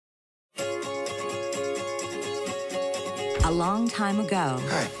A long time ago,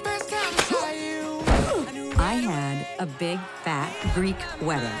 Hi. I had a big, fat Greek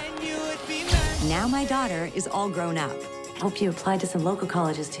wedding. Now my daughter is all grown up. Hope you applied to some local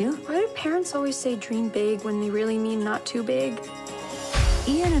colleges, too? Why do parents always say dream big when they really mean not too big?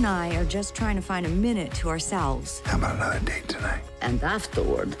 Ian and I are just trying to find a minute to ourselves. How about another date tonight? And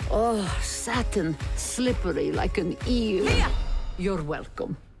afterward, oh, satin, slippery like an eel. Mia! You're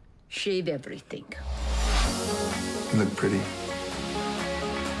welcome. Shave everything. You look pretty.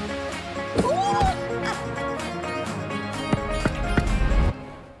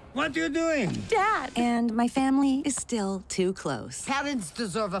 What are you doing? Dad! And my family is still too close. Parents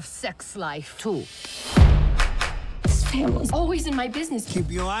deserve a sex life, too. This family's always in my business.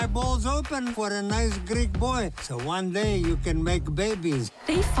 Keep your eyeballs open for a nice Greek boy, so one day you can make babies.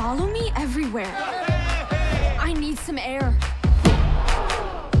 They follow me everywhere. I need some air.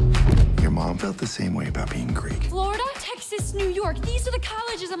 Your mom felt the same way about being Greek. Florida, Texas, New York. These are the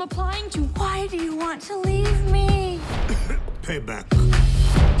colleges I'm applying to. Why do you want to leave me? Payback.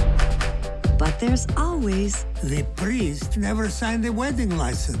 But there's always The priest never signed the wedding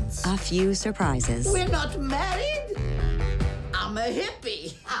license. a few surprises. We're not married? I'm a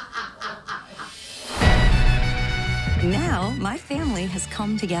hippie. Now, my family has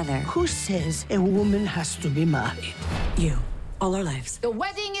come together. Who says a woman has to be married? You, all our lives. The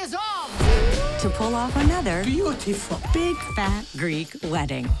wedding is on! To pull off another Beautiful. big, fat Greek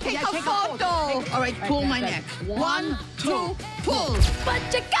wedding. Take a photo! All right, pull my neck. 1, 2, pull! But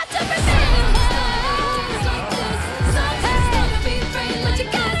you got to remember. But you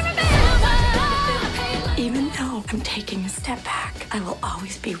gotta remember. Even though I'm taking a step back, I will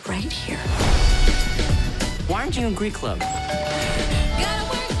always be right here. Why aren't you in Greek club?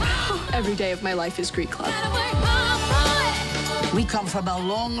 Every day of my life is Greek Club. We come from a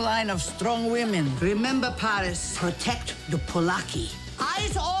long line of strong women. Remember, Paris, protect the Polaki.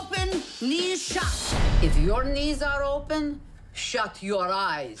 Eyes open, knees shut. If your knees are open, shut your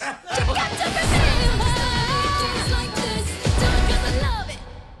eyes.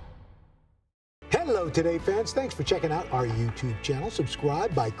 Hello, Today fans. Thanks for checking out our YouTube channel.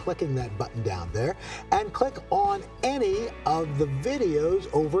 Subscribe by clicking that button down there and click on any of the videos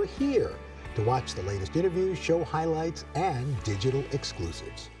over here to watch the latest interviews, show highlights, and digital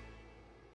exclusives.